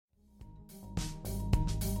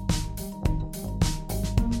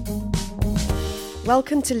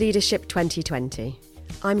Welcome to Leadership 2020.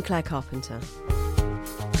 I'm Claire Carpenter.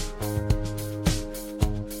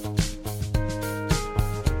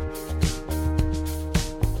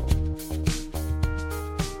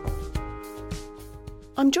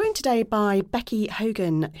 I'm joined today by Becky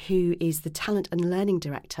Hogan, who is the Talent and Learning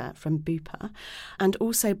Director from Bupa, and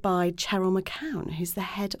also by Cheryl McCown, who's the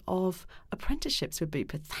Head of Apprenticeships with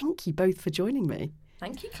Bupa. Thank you both for joining me.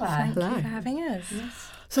 Thank you, Claire. Thank you for having us. Yes.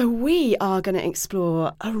 So we are going to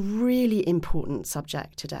explore a really important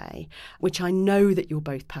subject today, which I know that you're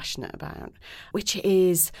both passionate about, which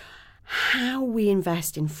is how we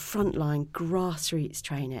invest in frontline grassroots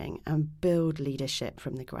training and build leadership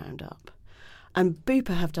from the ground up. And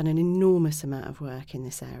Bupa have done an enormous amount of work in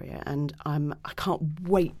this area, and I can't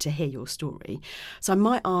wait to hear your story. So I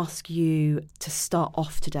might ask you to start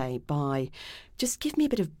off today by just give me a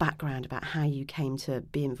bit of background about how you came to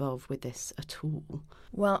be involved with this at all.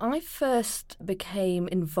 Well, I first became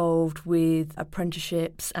involved with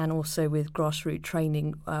apprenticeships and also with grassroots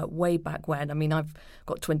training way back when. I mean, I've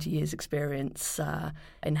got 20 years experience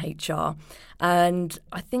in HR. And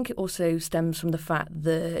I think it also stems from the fact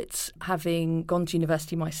that having gone to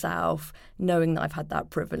university myself, knowing that I've had that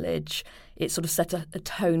privilege, it sort of set a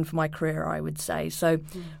tone for my career, I would say. So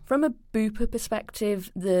from a Bupa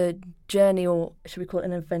perspective, the journey, or should we call it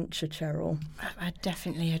an adventure, Cheryl?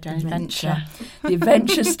 Definitely an adventure. The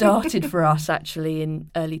adventure started for us actually in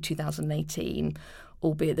early 2018,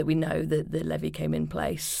 albeit that we know that the levy came in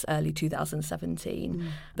place early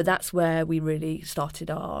 2017. But that's where we really started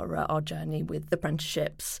our journey with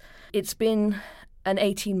apprenticeships. It's been an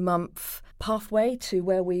 18-month pathway to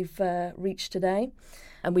where we've reached today.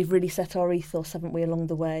 And we've really set our ethos, haven't we, along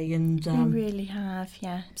the way? And we really have,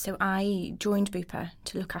 yeah. So I joined Bupa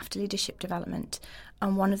to look after leadership development.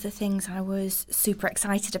 And one of the things I was super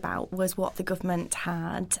excited about was what the government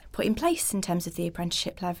had put in place in terms of the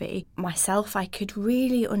apprenticeship levy. Myself, I could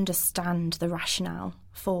really understand the rationale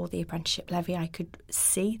for the apprenticeship levy. I could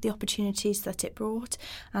see the opportunities that it brought,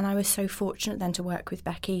 and I was so fortunate then to work with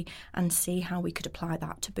Becky and see how we could apply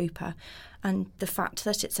that to Bupa. And the fact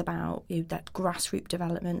that it's about that grassroots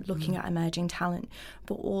development, looking at emerging talent,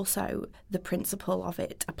 but also the principle of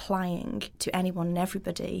it applying to anyone and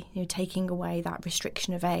everybody, taking away that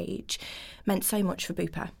restriction of age, meant so much for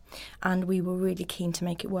Bupa. And we were really keen to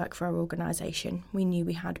make it work for our organisation. We knew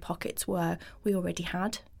we had pockets where we already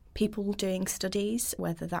had people doing studies,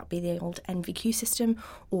 whether that be the old NVQ system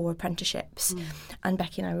or apprenticeships. And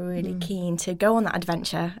Becky and I were really keen to go on that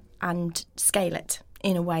adventure and scale it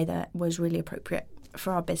in a way that was really appropriate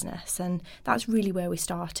for our business. And that's really where we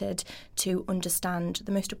started to understand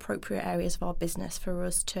the most appropriate areas of our business for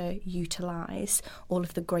us to utilise all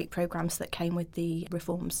of the great programmes that came with the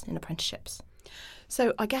reforms in apprenticeships.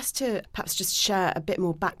 So I guess to perhaps just share a bit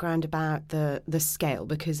more background about the scale,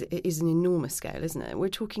 because it is an enormous scale, isn't it? We're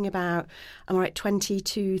talking about, am I right,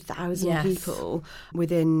 22,000 people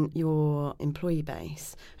within your employee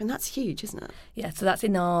base. And that's huge, isn't it? Yeah, so that's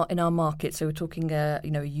in our market. So we're talking a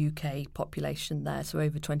UK population there, so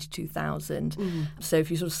over 22,000. So if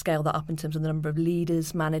you sort of scale that up in terms of the number of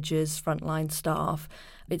leaders, managers, frontline staff,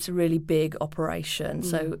 it's a really big operation.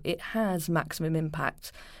 So it has maximum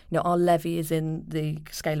impact. Our levy is in the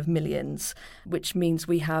scale of millions, which means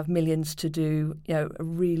we have millions to do, a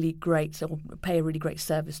really great, or pay a really great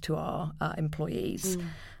service to our employees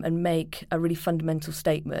and make a really fundamental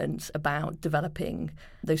statement about developing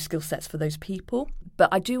those skill sets for those people. But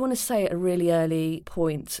I do want to say at a really early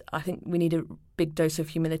point, I think we need a big dose of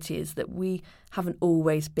humility, is that we haven't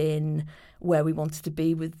always been where we wanted to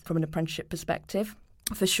be from an apprenticeship perspective.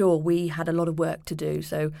 For sure, we had a lot of work to do.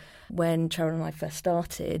 So when Cheryl and I first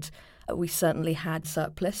started, we certainly had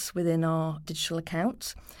surplus within our digital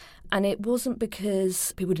account. And it wasn't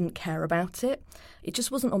because people didn't care about it. It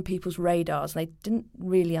just wasn't on people's radars. They didn't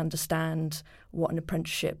really understand what an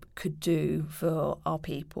apprenticeship could do for our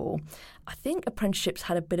people. I think apprenticeships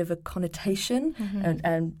had a bit of a connotation,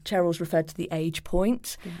 and Cheryl's referred to the age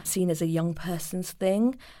point, seen as a young person's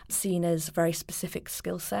thing, seen as very specific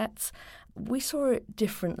skill sets. We saw it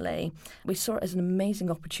differently. We saw it as an amazing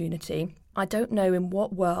opportunity. I don't know in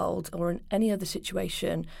what world or in any other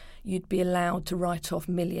situation you'd be allowed to write off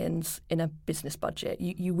millions in a business budget.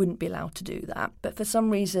 You wouldn't be allowed to do that. But for some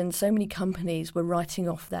reason, so many companies were writing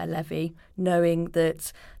off their levy, knowing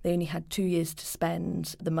that they only had 2 years to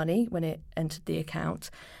spend the money when it entered the account.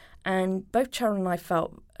 And both Cheryl and I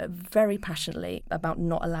felt very passionately about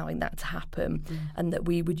not allowing that to happen, and that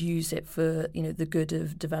we would use it for the good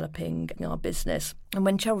of developing our business. And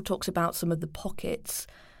when Cheryl talks about some of the pockets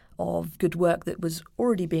of good work that was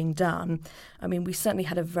already being done, I mean, we certainly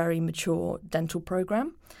had a very mature dental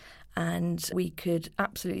programme. And we could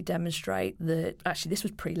absolutely demonstrate that actually this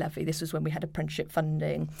was pre-levy. This was when we had apprenticeship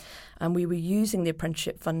funding. And we were using the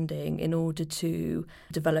apprenticeship funding in order to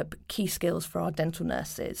develop key skills for our dental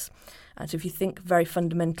nurses. And so if you think very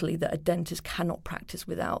fundamentally that a dentist cannot practice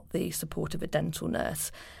without the support of a dental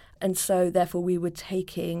nurse. And so therefore we were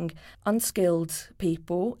taking unskilled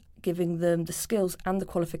people, giving them the skills and the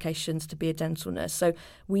qualifications to be a dental nurse. So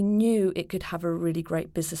we knew it could have a really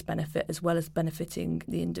great business benefit as well as benefiting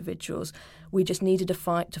the individuals. We just needed to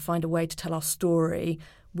find a way to tell our story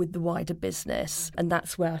with the wider business. And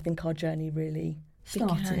that's where I think our journey really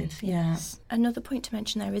started. Yes. Another point to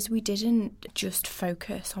mention there is we didn't just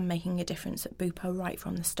focus on making a difference at Bupa right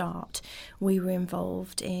from the start. We were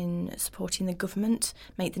involved in supporting the government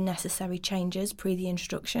make the necessary changes pre the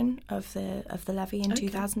introduction of the levy in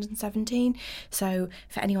 2017. So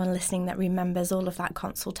for anyone listening that remembers all of that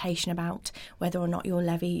consultation about whether or not your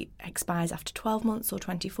levy expires after 12 months or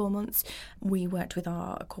 24 months, we worked with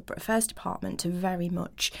our corporate affairs department to very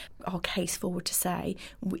much our case forward to say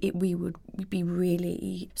we would be really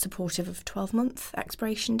supportive of 12-month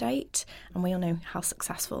expiration date, and we all know how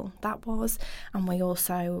successful that was. And we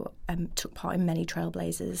also took part in many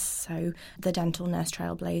trailblazers, so the Dental Nurse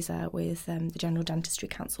Trailblazer with the General Dentistry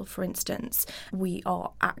Council, for instance. We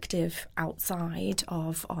are active outside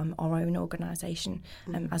of our own organisation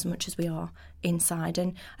as much as we are inside,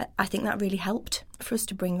 and I think that really helped for us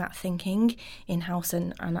to bring that thinking in-house.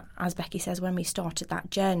 And as Becky says, when we started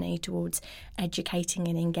that journey towards educating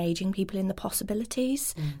and engaging people in the possibilities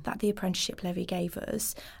that the apprenticeship levy gave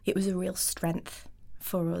us, it was a real strength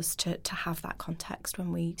for us to have that context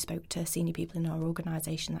when we spoke to senior people in our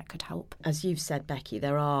organisation that could help. As you've said, Becky,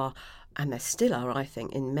 there are, and there still are, I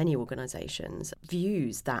think, in many organisations,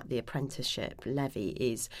 views that the apprenticeship levy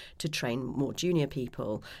is to train more junior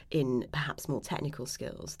people in perhaps more technical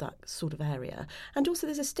skills, that sort of area. And also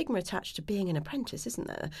there's a stigma attached to being an apprentice, isn't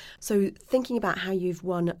there? So thinking about how you've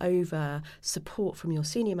won over support from your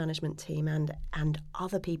senior management team and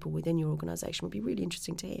other people within your organisation would be really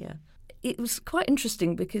interesting to hear. It was quite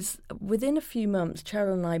interesting because within a few months,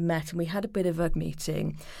 Cheryl and I met and we had a bit of a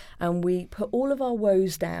meeting and we put all of our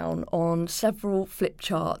woes down on several flip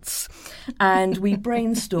charts and we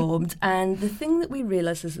brainstormed. And the thing that we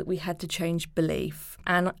realised is that we had to change belief.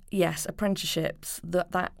 And yes, apprenticeships,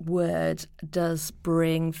 that word does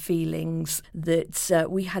bring feelings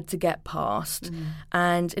that we had to get past.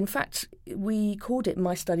 And in fact, we called it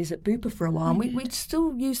My Studies at Bupa for a while. And we'd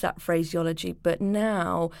still use that phraseology, but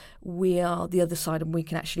now we are the other side and we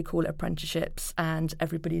can actually call it apprenticeships and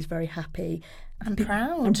everybody's very happy. And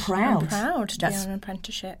proud. And proud. And proud to be on an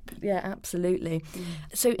apprenticeship. Yeah, absolutely.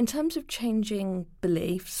 So in terms of changing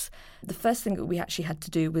beliefs, the first thing that we actually had to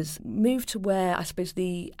do was move to where I suppose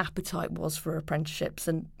the appetite was for apprenticeships,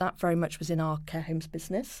 and that very much was in our care homes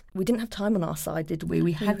business. We didn't have time on our side, did we?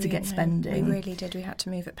 We had to get spending. We really did. We had to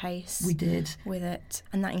move at pace. We did. With it.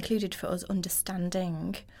 And that included for us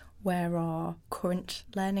understanding where our current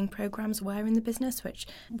learning programmes were in the business, which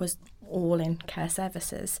was all in care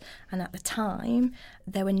services. And at the time,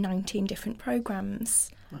 there were 19 different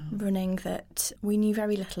programmes running that we knew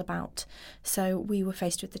very little about. So we were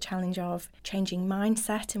faced with the challenge of changing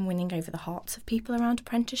mindset and winning over the hearts of people around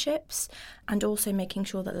apprenticeships, and also making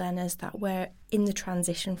sure that learners that were in the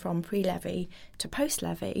transition from pre-levy to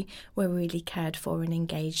post-levy were really cared for and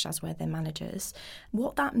engaged, as were their managers.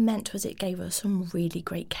 What that meant was it gave us some really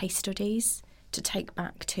great case studies to take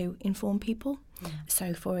back to inform people.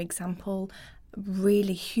 So, for example,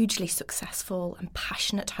 really hugely successful and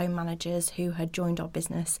passionate home managers who had joined our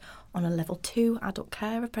business on a level 2 adult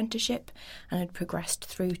care apprenticeship and had progressed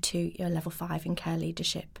through to a level 5 in care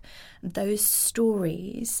leadership. Those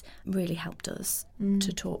stories really helped us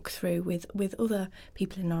to talk through with other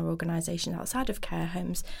people in our organisation outside of care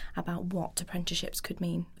homes about what apprenticeships could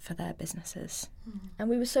mean for their businesses. And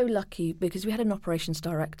we were so lucky because we had an operations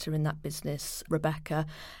director in that business, Rebecca,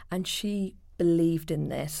 and she believed in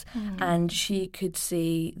this and she could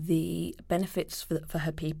see the benefits for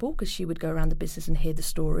her people because she would go around the business and hear the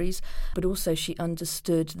stories, but also she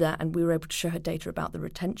understood that, and we were able to show her data about the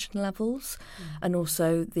retention levels and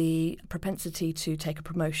also the propensity to take a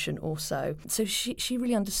promotion also. So she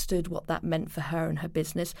really understood what that meant for her and her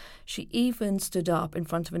business. She even stood up in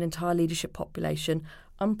front of an entire leadership population,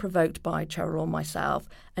 unprovoked by Cheryl or myself,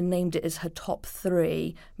 and named it as her top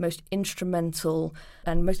 3 most instrumental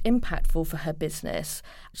and most impactful for her business.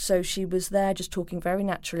 So she was there just talking very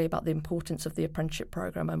naturally about the importance of the apprenticeship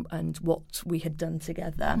programme and what we had done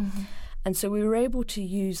together. And so we were able to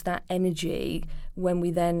use that energy when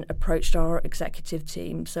we then approached our executive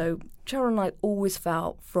team. So Cheryl and I always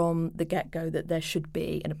felt from the get-go that there should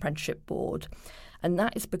be an apprenticeship board. And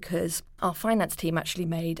that is because our finance team actually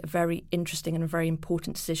made a very interesting and a very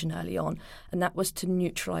important decision early on, and that was to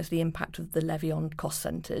neutralise the impact of the levy on cost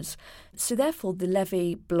centres. So therefore, the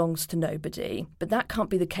levy belongs to nobody, but that can't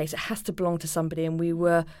be the case. It has to belong to somebody, and we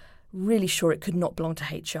were really sure it could not belong to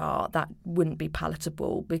HR. That wouldn't be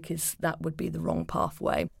palatable because that would be the wrong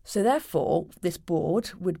pathway. So therefore, this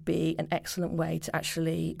board would be an excellent way to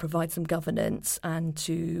actually provide some governance and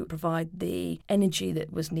to provide the energy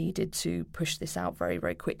that was needed to push this out very,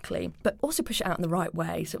 very quickly, but also push it out in the right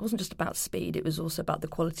way. So it wasn't just about speed, it was also about the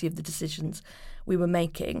quality of the decisions we were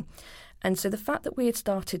making. And so the fact that we had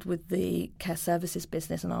started with the care services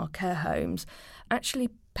business and our care homes actually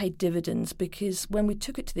paid dividends, because when we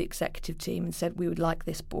took it to the executive team and said we would like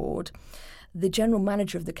this board, the general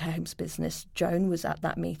manager of the care homes business, Joan, was at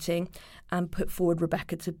that meeting and put forward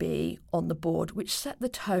Rebecca to be on the board, which set the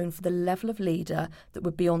tone for the level of leader that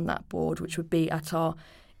would be on that board, which would be at our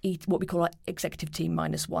what we call our executive team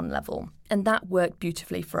 -1 level. And that worked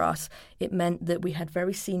beautifully for us. It meant that we had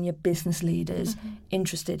very senior business leaders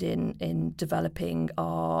interested in developing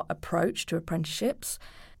our approach to apprenticeships.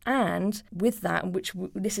 And with that,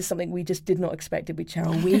 this is something we just did not expect, did we,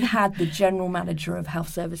 Cheryl? We had the general manager of health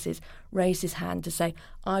services raise his hand to say,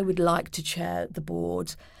 I would like to chair the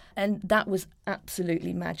board. And that was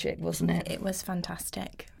absolutely magic, wasn't it? It was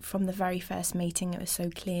fantastic. From the very first meeting, it was so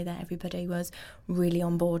clear that everybody was really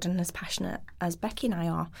on board and as passionate as Becky and I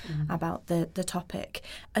are about the topic.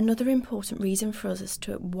 Another important reason for us as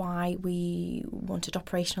to why we wanted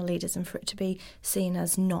operational leaders and for it to be seen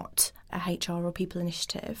as not a HR or people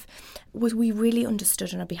initiative was we really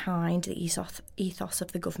understood and are behind the ethos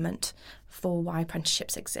of the government for why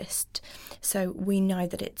apprenticeships exist. So we know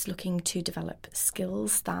that it's looking to develop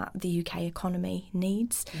skills that the UK economy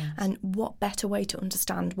needs. Yes. And what better way to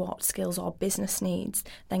understand what skills our business needs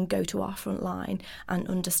than go to our front line and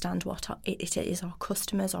understand what it is our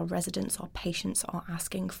customers, our residents, our patients are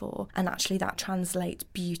asking for. And actually that translates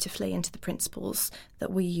beautifully into the principles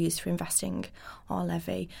that we use for investing our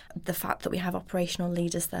levy. The fact that we have operational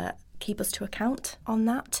leaders that keep us to account on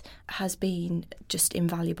that has been just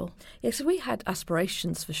invaluable. Yeah, so we had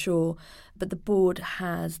aspirations for sure, but the board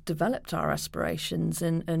has developed our aspirations,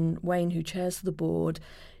 and Wayne, who chairs the board,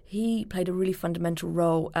 he played a really fundamental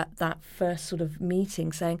role at that first sort of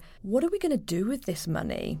meeting saying, what are we going to do with this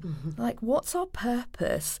money? Like, what's our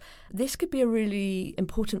purpose? This could be a really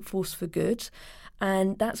important force for good.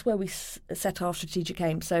 And that's where we set our strategic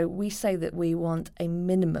aim. So we say that we want a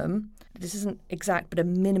minimum, this isn't exact, but a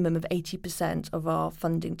minimum of 80% of our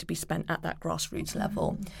funding to be spent at that grassroots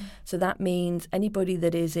level. So that means anybody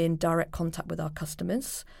that is in direct contact with our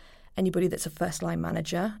customers, anybody that's a first-line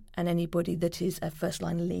manager, and anybody that is a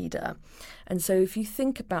first-line leader. And so if you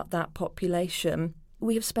think about that population,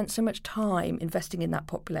 we have spent so much time investing in that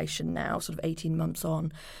population now, sort of 18 months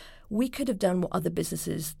on. We could have done what other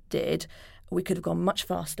businesses did. We could have gone much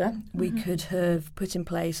faster. We could have put in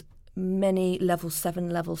place many level 7,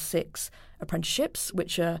 level 6 apprenticeships,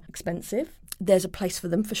 which are expensive. There's a place for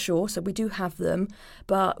them for sure, so we do have them.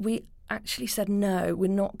 But we actually said, no, we're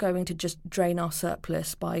not going to just drain our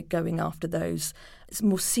surplus by going after those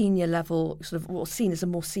more senior level, sort of what's seen as a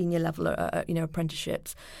more senior level,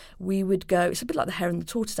 apprenticeships. We would go, it's a bit like the hare and the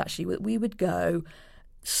tortoise actually, we would go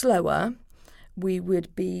slower. We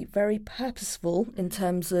would be very purposeful in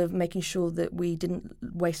terms of making sure that we didn't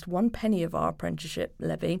waste one penny of our apprenticeship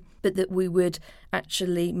levy, but that we would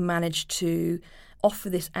actually manage to offer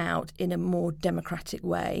this out in a more democratic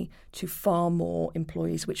way to far more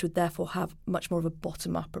employees, which would therefore have much more of a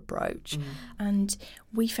bottom-up approach. And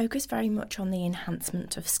we focus very much on the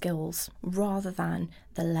enhancement of skills rather than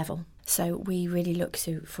the level. So we really look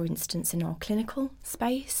to, for instance, in our clinical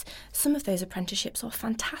space, some of those apprenticeships are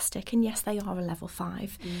fantastic, and yes, they are a level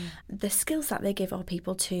 5. The skills that they give our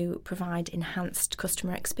people to provide enhanced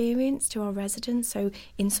customer experience to our residents, so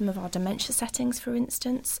in some of our dementia settings, for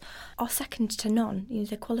instance, are second to none.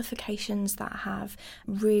 The qualifications that have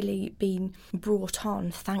really been brought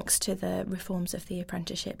on thanks to the reforms of the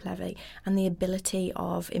apprenticeship levy and the ability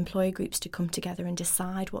of employer groups to come together and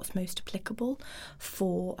decide what's most applicable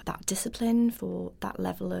for that discipline, for that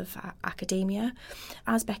level of academia.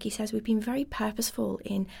 As Becky says, we've been very purposeful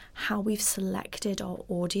in how we've selected our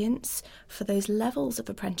audience for those levels of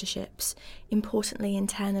apprenticeships. Importantly,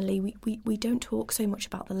 internally, we don't talk so much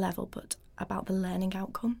about the level, but about the learning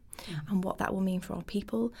outcome. and what that will mean for our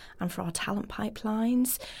people and for our talent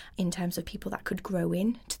pipelines in terms of people that could grow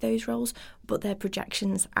into those roles, but their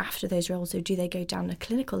projections after those roles. So do they go down a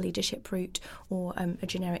clinical leadership route or a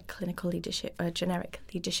generic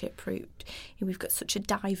leadership route? We've got such a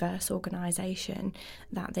diverse organisation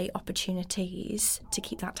that the opportunities to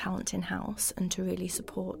keep that talent in-house and to really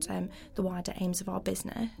support the wider aims of our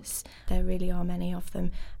business, there really are many of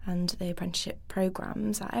them, and the apprenticeship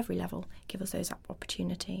programmes at every level give us those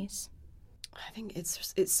opportunities. I think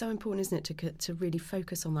it's so important, isn't it, to really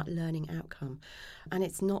focus on that learning outcome. And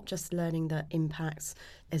it's not just learning that impacts,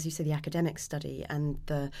 as you say, the academic study, and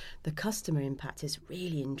the customer impact is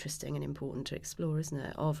really interesting and important to explore, isn't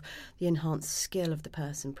it, of the enhanced skill of the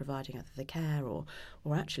person providing either the care or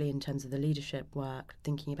actually in terms of the leadership work,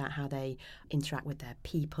 thinking about how they interact with their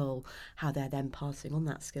people, how they're then passing on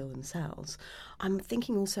that skill themselves. I'm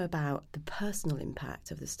thinking also about the personal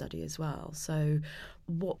impact of the study as well. So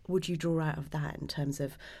what would you draw out of that in terms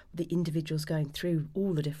of the individuals going through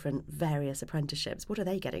all the different various apprenticeships? What are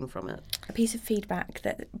they getting from it? A piece of feedback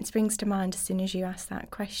that springs to mind as soon as you ask that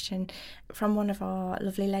question from one of our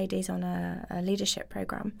lovely ladies on a leadership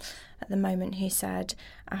programme at the moment, who said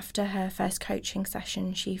after her first coaching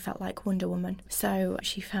session she felt like Wonder Woman. So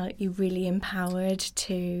she felt really empowered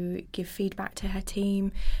to give feedback to her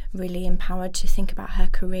team, really empowered to think about her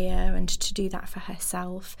career and to do that for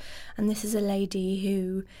herself. And this is a lady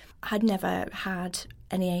who had never had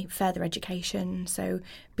any further education, so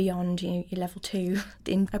beyond your level 2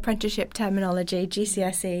 in apprenticeship terminology,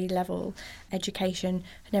 GCSE level education,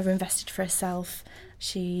 had never invested for herself.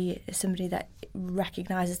 She is somebody that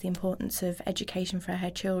recognises the importance of education for her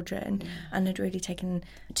children and had really taken,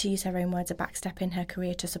 to use her own words, a back step in her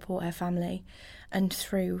career to support her family. And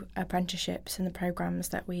through apprenticeships and the programmes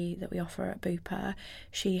that we offer at Bupa,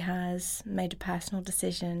 she has made a personal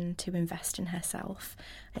decision to invest in herself.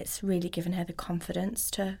 It's really given her the confidence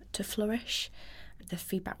to flourish. The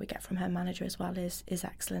feedback we get from her manager as well is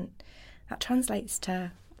excellent. That translates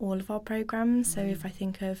to all of our programmes. So if I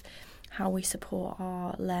think of how we support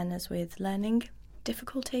our learners with learning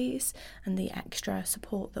difficulties and the extra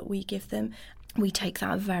support that we give them, we take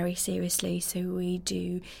that very seriously. So we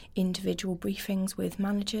do individual briefings with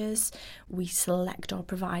managers. We select our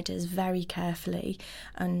providers very carefully.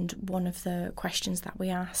 And one of the questions that we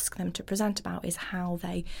ask them to present about is how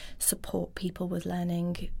they support people with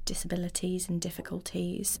learning disabilities and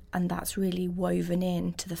difficulties. And that's really woven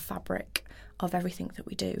into the fabric of everything that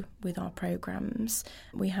we do with our programmes.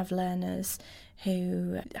 We have learners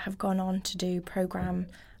who have gone on to do programme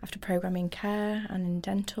after programme in care and in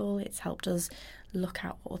dental. It's helped us look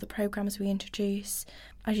at what other programmes we introduce.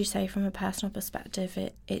 As you say, from a personal perspective,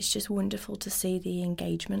 it's just wonderful to see the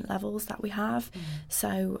engagement levels that we have.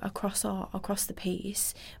 So across the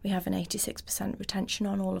piece, we have an 86% retention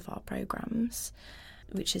on all of our programmes,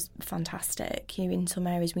 which is fantastic. In some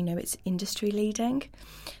areas we know it's industry leading,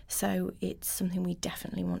 so it's something we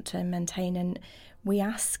definitely want to maintain. And we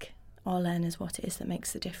ask our learners what it is that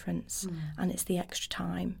makes the difference, and it's the extra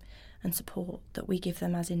time and support that we give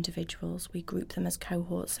them as individuals. We group them as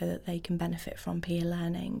cohorts so that they can benefit from peer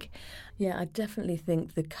learning. Yeah, I definitely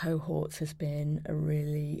think the cohorts has been a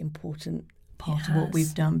really important part of what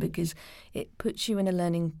we've done, because it puts you in a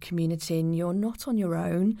learning community and you're not on your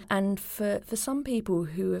own. And for some people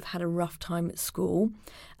who have had a rough time at school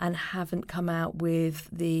and haven't come out with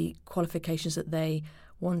the qualifications that they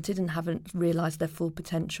wanted and haven't realised their full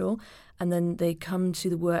potential, and then they come to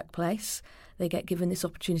the workplace, they get given this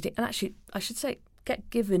opportunity. And actually, I should say, get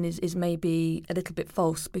given is maybe a little bit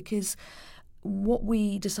false, because what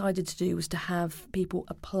we decided to do was to have people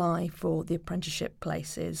apply for the apprenticeship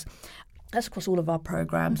places. That's across all of our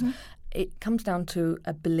programmes. It comes down to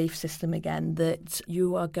a belief system again, that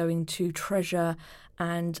you are going to treasure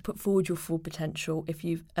and put forward your full potential if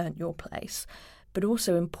you've earned your place. But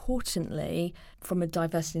also importantly, from a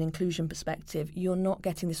diversity and inclusion perspective, you're not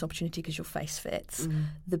getting this opportunity because your face fits.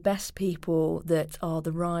 The best people that are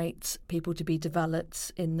the right people to be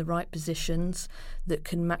developed in the right positions, that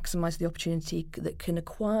can maximise the opportunity, that can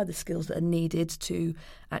acquire the skills that are needed to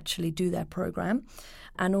actually do their programme,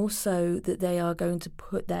 and also that they are going to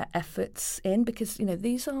put their efforts in, because,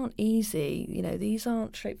 these aren't easy. These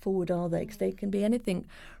aren't straightforward, are they? Because they can be anything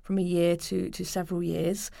from a year to several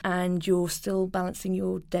years, and you're still balancing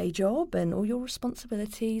your day job and all your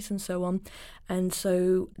responsibilities and so on. And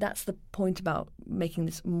so that's the point about making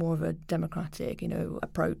this more of a democratic,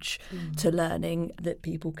 approach to learning that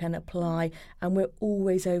people can apply. And we're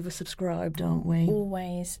always oversubscribed, aren't we?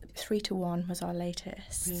 Always. 3-to-1 was our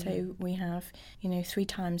latest. Really? So we have, 3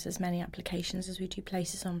 times as many applications as we do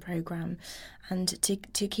places on programme. And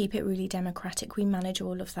to keep it really democratic, we manage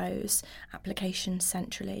all of those applications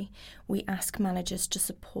centrally. We ask managers to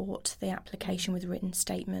support the application with written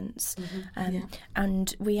statements.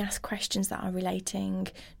 And we ask questions that are relating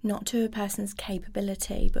not to a person's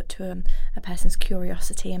capability, but to a person's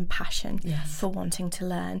curiosity and passion for wanting to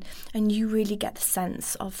learn. And you really get the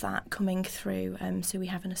sense of that coming through. So we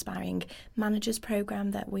have an aspiring managers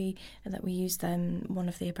programme that we use one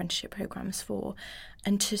of the apprenticeship programmes for,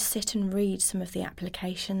 and to sit and read some of the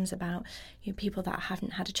applications about people that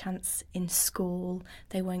haven't had a chance in school,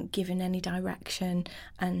 they weren't given any direction,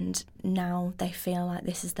 and now they feel like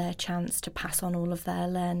this is their chance to pass on all of their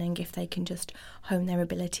learning if they can just hone their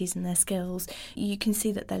abilities and their skills. You can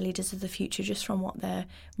see that they're leaders of the future just from what they're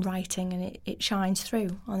writing, and it shines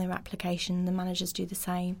through on their application. The managers do the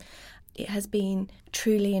same. It has been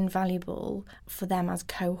truly invaluable for them as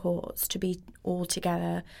cohorts to be all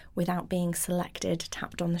together without being selected,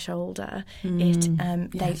 tapped on the shoulder.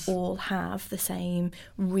 They all have the same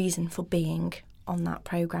reason for being on that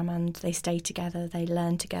programme, and they stay together, they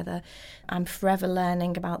learn together. I'm forever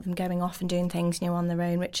learning about them going off and doing things on their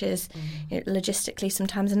own, which is logistically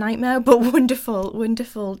sometimes a nightmare, but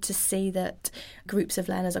wonderful to see that groups of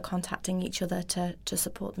learners are contacting each other to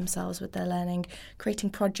support themselves with their learning, creating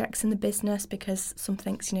projects in the business because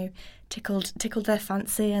something's tickled their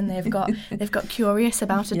fancy and they've got curious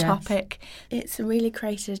about a topic. It's really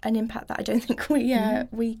created an impact that I don't think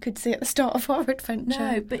we could see at the start of our adventure.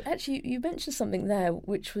 No, but actually you mentioned something there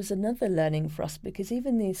which was another learning for us, because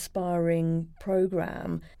even the Aspiring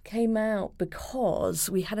programme came out because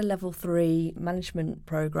we had a level 3 management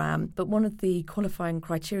programme, but one of the qualifying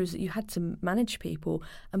criteria is that you had to manage people,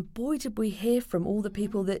 and boy did we hear from all the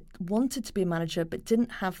people that wanted to be a manager but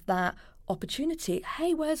didn't have that opportunity.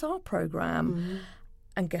 Hey, where's our programme?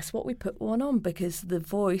 And guess what? We put one on because the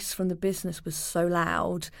voice from the business was so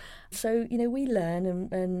loud. So, we learn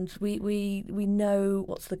and we know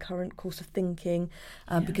what's the current course of thinking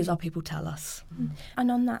because our people tell us.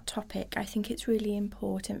 And on that topic, I think it's really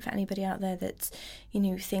important for anybody out there that's,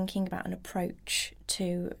 thinking about an approach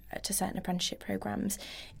to certain apprenticeship programmes.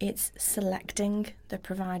 It's selecting the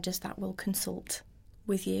providers that will consult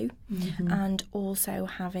with you, and also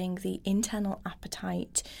having the internal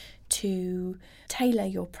appetite to tailor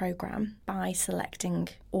your programme by selecting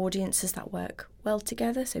audiences that work well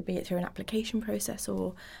together, so be it through an application process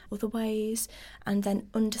or other ways, and then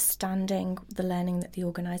understanding the learning that the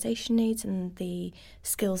organisation needs and the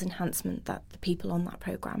skills enhancement that the people on that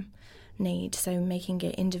programme need. So making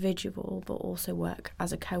it individual but also work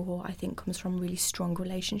as a cohort, I think, comes from really strong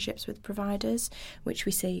relationships with providers, which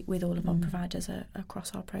we see with all of our providers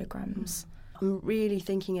across our programmes. I'm really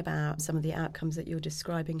thinking about some of the outcomes that you're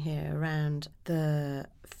describing here around the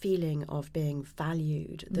feeling of being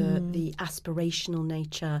valued, the aspirational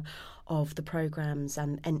nature of the programmes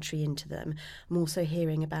and entry into them. I'm also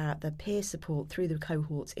hearing about the peer support through the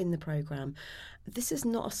cohorts in the programme. This is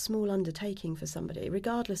not a small undertaking for somebody,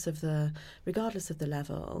 regardless of the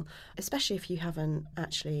level, especially if you haven't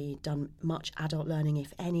actually done much adult learning,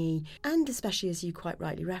 if any, and especially, as you quite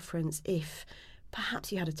rightly reference, if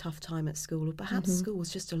perhaps you had a tough time at school, or perhaps school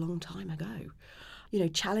was just a long time ago.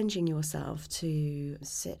 Challenging yourself to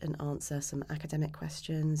sit and answer some academic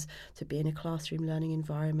questions, to be in a classroom learning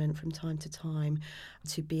environment from time to time,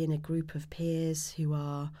 to be in a group of peers who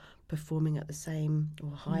are performing at the same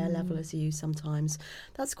or higher level as you sometimes.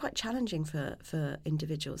 That's quite challenging for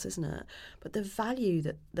individuals, isn't it? But the value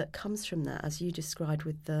that comes from that, as you described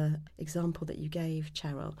with the example that you gave,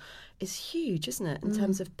 Cheryl, is huge, isn't it, in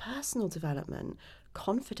terms of personal development,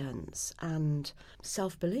 confidence and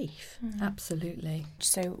self-belief. Absolutely.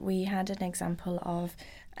 So we had an example of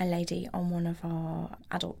a lady on one of our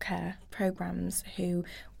adult care programmes who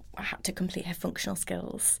had to complete her functional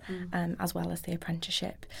skills as well as the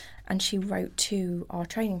apprenticeship, and she wrote to our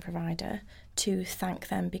training provider to thank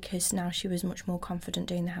them because now she was much more confident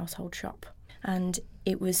doing the household shop, and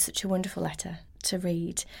it was such a wonderful letter to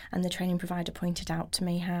read. And the training provider pointed out to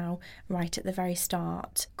me how right at the very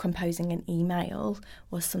start composing an email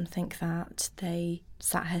was something that they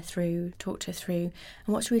sat her through, talked her through.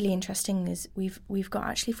 And what's really interesting is we've got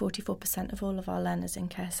actually 44% of all of our learners in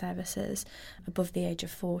care services above the age of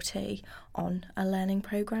 40 on a learning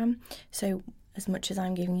programme. So as much as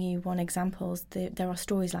I'm giving you one example, there are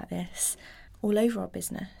stories like this all over our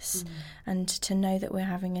business. And to know that we're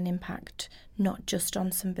having an impact not just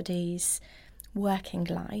on somebody's working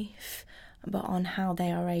life, but on how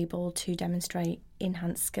they are able to demonstrate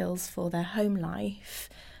enhanced skills for their home life,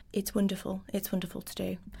 it's wonderful. It's wonderful to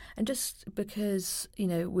do. And just because,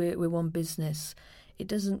 we're one business, it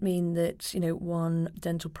doesn't mean that, one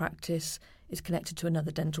dental practice is connected to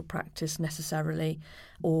another dental practice necessarily,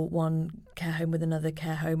 or one care home with another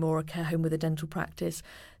care home, or a care home with a dental practice.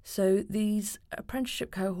 So these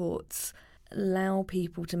apprenticeship cohorts allow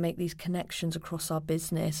people to make these connections across our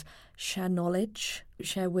business, share knowledge,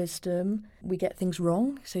 share wisdom. We get things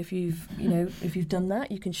wrong. So if you've done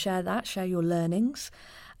that, you can share your learnings.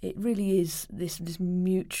 It really is this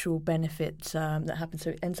mutual benefit that happens. So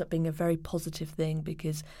it ends up being a very positive thing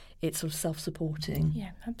because it's sort of self-supporting. Yeah,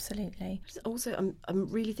 absolutely. Also, I'm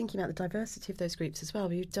really thinking about the diversity of those groups as well.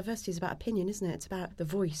 Diversity is about opinion, isn't it? It's about the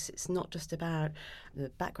voice. It's not just about the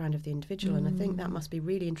background of the individual. And I think that must be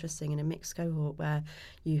really interesting in a mixed cohort where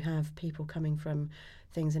you have people coming from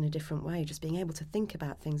things in a different way. Just being able to think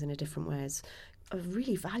about things in a different way is a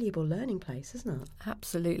really valuable learning place, isn't it?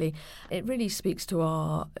 Absolutely. It really speaks to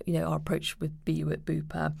our approach with BU at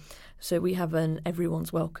Bupa. So we have an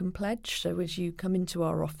everyone's welcome pledge. So as you come into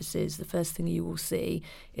our offices, the first thing you will see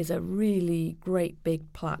is a really great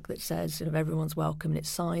big plaque that says everyone's welcome, and it's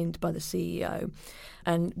signed by the CEO.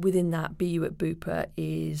 And within that, BU at Bupa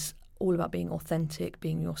is all about being authentic,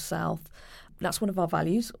 being yourself. That's one of our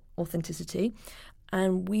values, authenticity.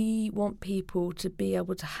 And we want people to be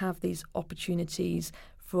able to have these opportunities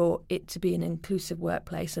for it to be an inclusive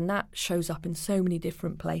workplace. And that shows up in so many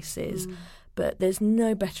different places. But there's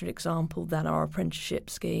no better example than our apprenticeship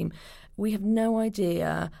scheme. We have no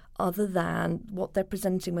idea, other than what they're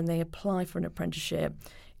presenting when they apply for an apprenticeship,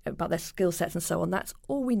 about their skill sets and so on. That's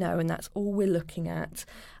all we know, and that's all we're looking at.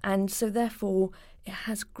 And so therefore, it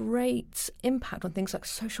has great impact on things like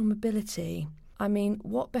social mobility. I mean,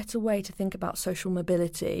 what better way to think about social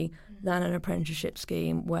mobility than an apprenticeship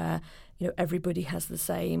scheme where, everybody has the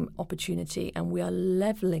same opportunity, and we are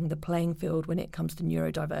levelling the playing field when it comes to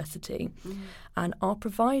neurodiversity. And our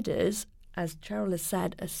providers, as Cheryl has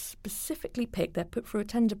said, are specifically picked. They're put through a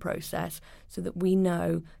tender process so that we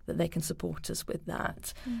know that they can support us with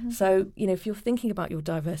that. So, if you're thinking about your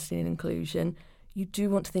diversity and inclusion, you do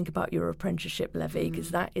want to think about your apprenticeship levy,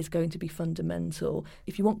 because that is going to be fundamental.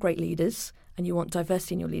 If you want great leaders and you want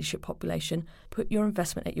diversity in your leadership population, put your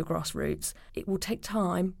investment at your grassroots. It will take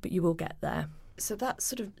time, but you will get there. So that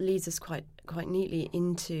sort of leads us quite neatly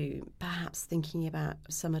into perhaps thinking about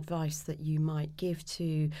some advice that you might give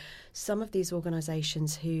to some of these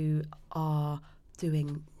organisations who are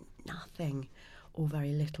doing nothing or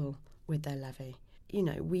very little with their levy.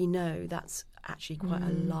 We know that's actually quite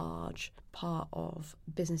a large part of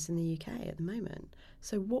business in the UK at the moment.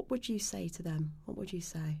 So what would you say to them? What would you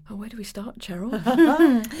say? Oh, where do we start, Cheryl?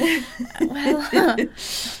 Well,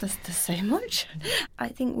 there's so much. I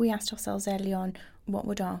think we asked ourselves early on, what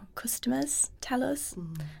would our customers tell us?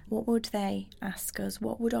 What would they ask us?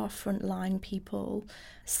 What would our frontline people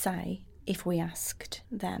say if we asked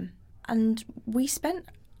them? And we spent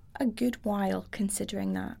a good while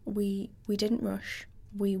considering that. We didn't rush.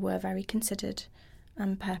 We were very considered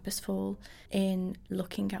and purposeful in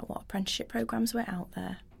looking at what apprenticeship programmes were out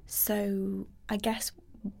there. So I guess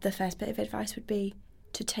the first bit of advice would be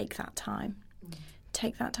to take that time.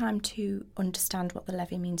 Take that time to understand what the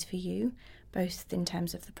levy means for you, both in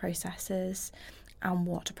terms of the processes and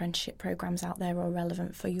what apprenticeship programmes out there are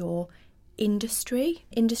relevant for your industry.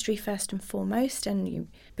 Industry first and foremost, and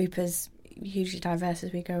Bupa's hugely diverse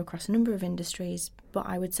as we go across a number of industries, but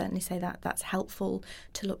I would certainly say that that's helpful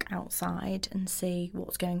to look outside and see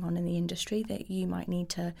what's going on in the industry that you might need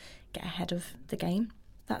to get ahead of the game.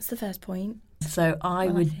 That's the first point. So I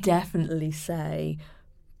would definitely say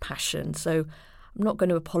passion. So I'm not going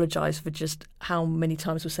to apologise for just how many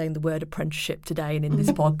times we're saying the word apprenticeship today and in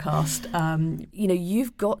this podcast.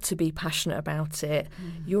 You've got to be passionate about it.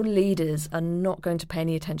 Your leaders are not going to pay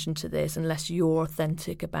any attention to this unless you're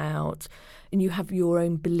authentic about and you have your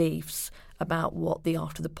own beliefs about what the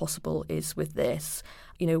art of the possible is with this.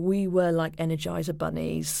 We were like Energizer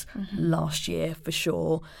bunnies last year for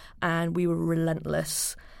sure, and we were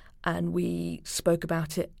relentless. And we spoke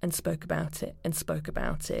about it and spoke about it and spoke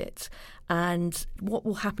about it. And what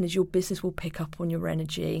will happen is your business will pick up on your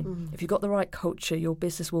energy. If you've got the right culture, your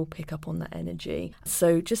business will pick up on that energy.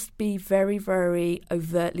 So just be very, very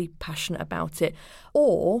overtly passionate about it.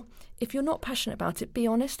 Or if you're not passionate about it, be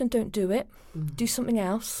honest and don't do it. Do something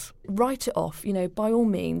else. Write it off, by all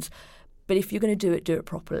means. But if you're going to do it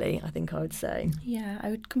properly, I think I would say. Yeah,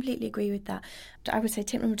 I would completely agree with that. I would say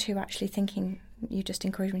tip number 2, actually thinking, you just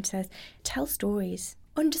encouraged me to say, tell stories.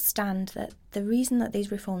 Understand that the reason that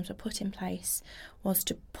these reforms were put in place was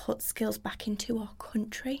to put skills back into our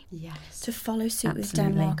country. Yes. To follow suit with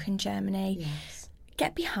Absolutely. Denmark and Germany. Yes.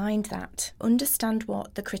 Get behind that. Understand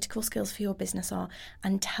what the critical skills for your business are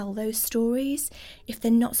and tell those stories. If they're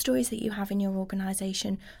not stories that you have in your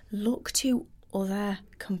organisation, look to other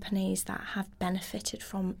companies that have benefited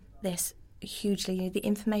from this hugely. The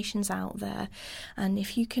information's out there, and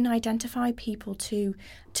if you can identify people to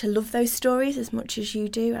love those stories as much as you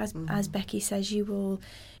do, as Becky says, you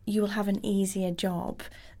will have an easier job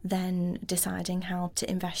than deciding how to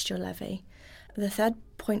invest your levy. The third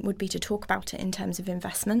point would be to talk about it in terms of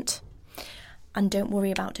investment, and don't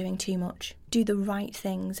worry about doing too much. Do the right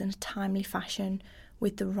things in a timely fashion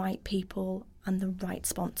with the right people and the right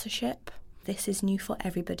sponsorship. This is new for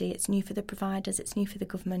everybody. It's new for the providers, it's new for the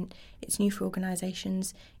government, it's new for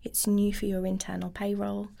organisations, it's new for your internal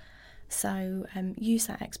payroll. So use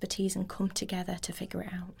that expertise and come together to figure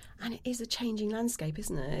it out. And it is a changing landscape,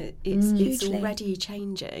 isn't it? It's already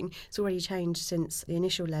changing. It's already changed since the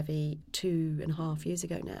initial levy 2.5 years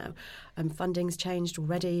ago now. Funding's changed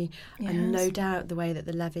already, and no doubt the way that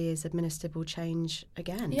the levy is administered will change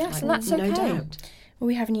again. Yes, and that's okay. No doubt. Well,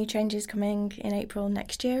 we have new changes coming in April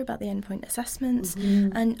next year about the endpoint assessments.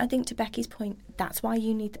 And I think to Becky's point, that's why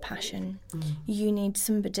you need the passion. You need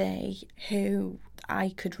somebody who, I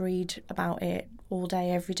could read about it all day,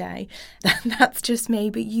 every day. That's just me.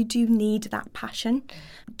 But you do need that passion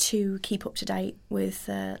to keep up to date with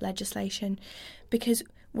legislation, because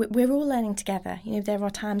we're all learning together. You know, there are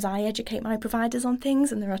times I educate my providers on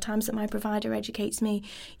things, and there are times that my provider educates me.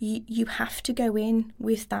 You have to go in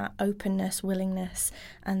with that openness, willingness,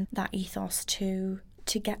 and that ethos to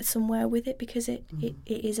get somewhere with it, because it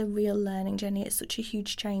is a real learning journey. It's such a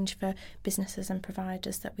huge change for businesses and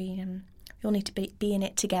providers that we all need to be in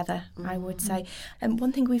it together, I would say. And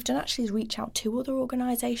one thing we've done actually is reach out to other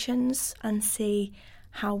organisations and see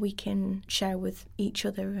how we can share with each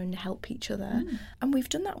other and help each other. And we've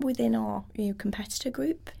done that within our competitor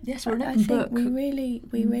group. Yes, we're an I open think book.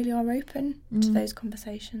 we really are open to those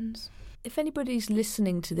conversations. If anybody's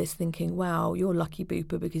listening to this thinking, wow, you're lucky,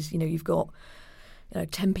 Bupa, because you've got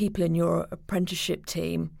 10 people in your apprenticeship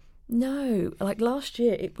team. No, like last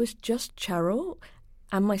year it was just Cheryl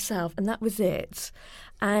and myself, and that was it.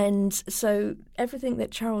 And so everything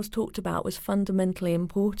that Cheryl's talked about was fundamentally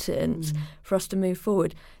important for us to move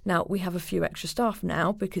forward. Now, we have a few extra staff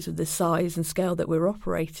now because of the size and scale that we're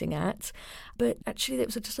operating at. But actually, there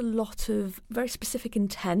was just a lot of very specific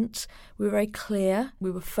intent. We were very clear.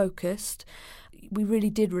 We were focused. We really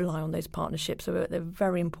did rely on those partnerships. So they're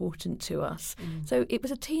very important to us. So it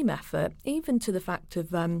was a team effort, even to the fact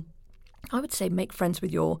of, I would say, make friends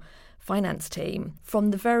with your finance team. From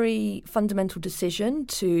the very fundamental decision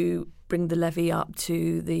to bring the levy up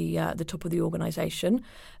to the top of the organisation,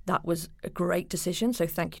 that was a great decision, so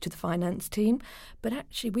thank you to the finance team. But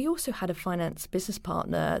actually we also had a finance business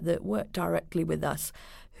partner that worked directly with us,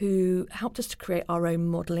 who helped us to create our own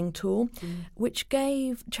modelling tool, which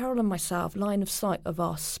gave Cheryl and myself line of sight of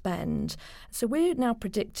our spend. So we're now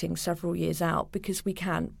predicting several years out, because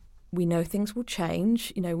we know things will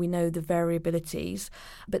change, we know the variabilities,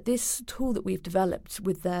 but this tool that we've developed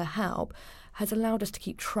with their help has allowed us to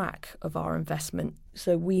keep track of our investment.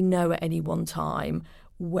 So we know at any one time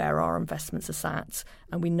where our investments are sat,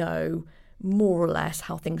 and we know more or less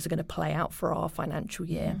how things are going to play out for our financial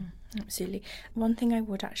year. Absolutely. One thing I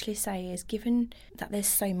would actually say is, given that there's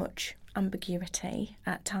so much ambiguity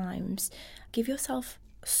at times, give yourself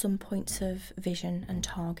some points of vision and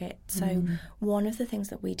target. So one of the things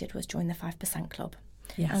that we did was join the 5% Club.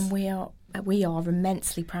 Yes. And we are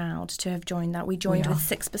immensely proud to have joined that. We joined with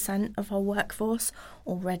 6% of our workforce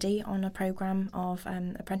already on a programme of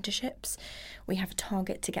apprenticeships. We have a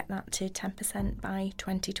target to get that to 10% by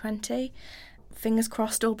 2020. Fingers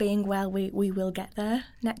crossed, all being well, we will get there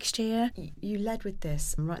next year. You led with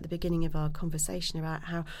this right at the beginning of our conversation about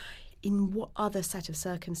how, in what other set of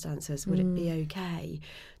circumstances would it be okay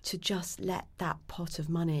to just let that pot of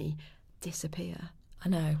money disappear? I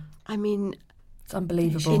know. I mean, it's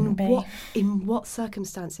unbelievable. In what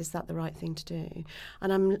circumstance is that the right thing to do?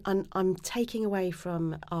 And I'm taking away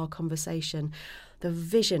from our conversation the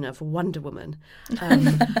vision of Wonder Woman,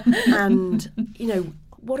 and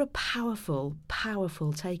what a powerful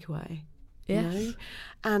takeaway. Yes.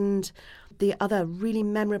 And the other really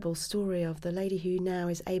memorable story of the lady who now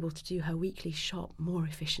is able to do her weekly shop more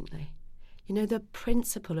efficiently. You know, the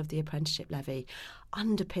principle of the apprenticeship levy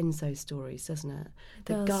underpins those stories, doesn't it?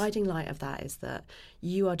 The guiding light of that is that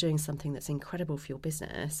you are doing something that's incredible for your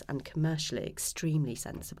business and commercially extremely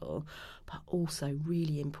sensible, but also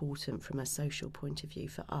really important from a social point of view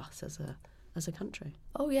for us as a country.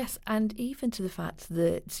 Oh, yes, and even to the fact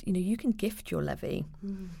that, you know, you can gift your levy.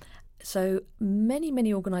 So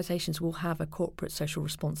many organisations will have a corporate social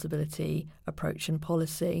responsibility approach and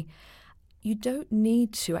policy. You don't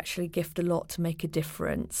need to actually gift a lot to make a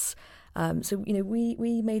difference. So, you know,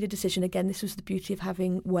 we made a decision. Again, this was the beauty of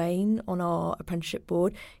having Wayne on our apprenticeship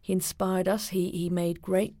board. He inspired us. He made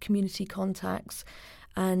great community contacts,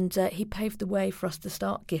 and he paved the way for us to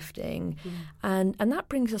start gifting. And that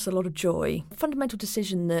brings us a lot of joy. Fundamental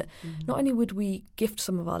decision that not only would we gift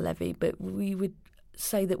some of our levy, but we would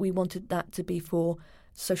say that we wanted that to be for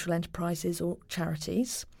social enterprises or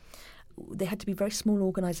charities. They had to be very small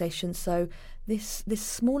organisations, so this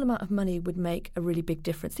small amount of money would make a really big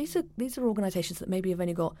difference. These are organisations that maybe have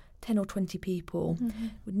only got 10 or 20 people,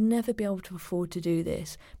 would never be able to afford to do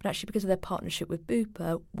this. But actually, because of their partnership with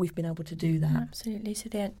Bupa, we've been able to do that. Absolutely. So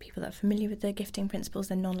they're people that are familiar with the gifting principles.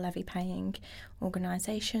 They're non-levy paying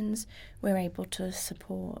organisations. We're able to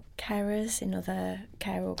support carers in other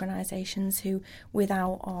care organisations who,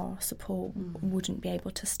 without our support, wouldn't be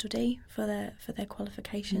able to study for their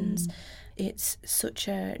qualifications. It's such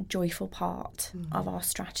a joyful part of our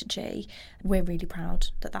strategy. We're really proud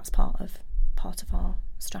that that's part of our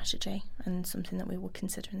strategy and something that we will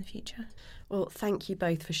consider in the future. Well, thank you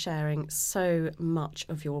both for sharing so much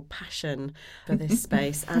of your passion for this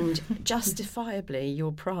space and justifiably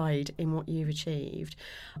your pride in what you've achieved.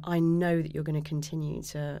 I know that you're going to continue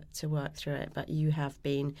to work through it, but you have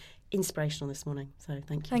been inspirational this morning, so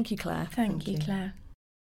thank you. Thank you, Claire. Thank you, Claire.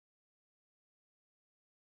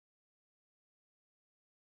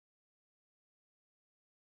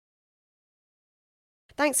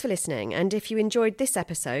 Thanks for listening, and if you enjoyed this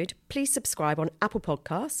episode, please subscribe on Apple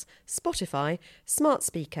Podcasts, Spotify, Smart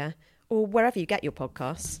Speaker, or wherever you get your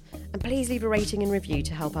podcasts, and please leave a rating and review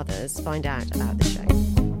to help others find out about the show.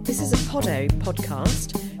 This is a Podo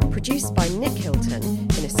podcast produced by Nick Hilton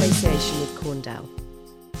in association with Corndell.